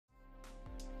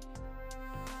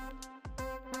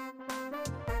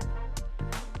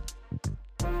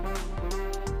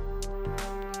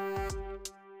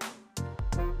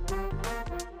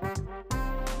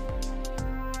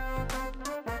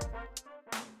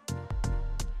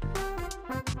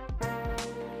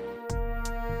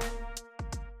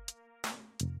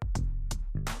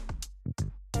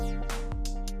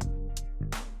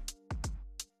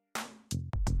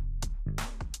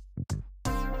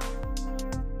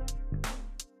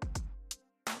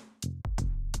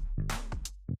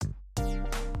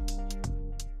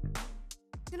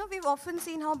we've often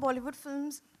seen how period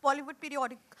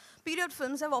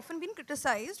films have often been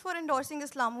criticized for endorsing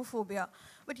Islamophobia.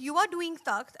 But you are doing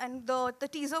Takht, and the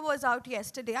teaser was out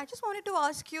yesterday. I just wanted to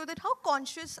ask you that how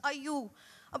conscious are you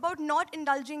about not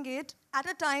indulging it at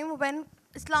a time when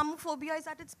Islamophobia is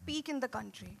at its peak in the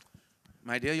country?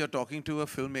 My dear, you're talking to a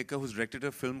filmmaker who's directed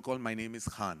a film called My Name is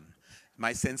Khan.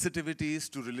 My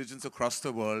sensitivities to religions across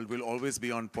the world will always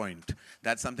be on point.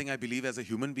 That's something I believe as a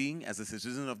human being, as a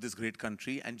citizen of this great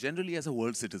country, and generally as a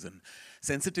world citizen.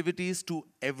 Sensitivities to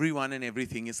everyone and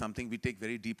everything is something we take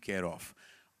very deep care of.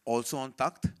 Also on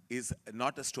Takht is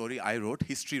not a story I wrote,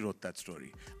 history wrote that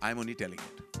story. I'm only telling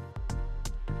it.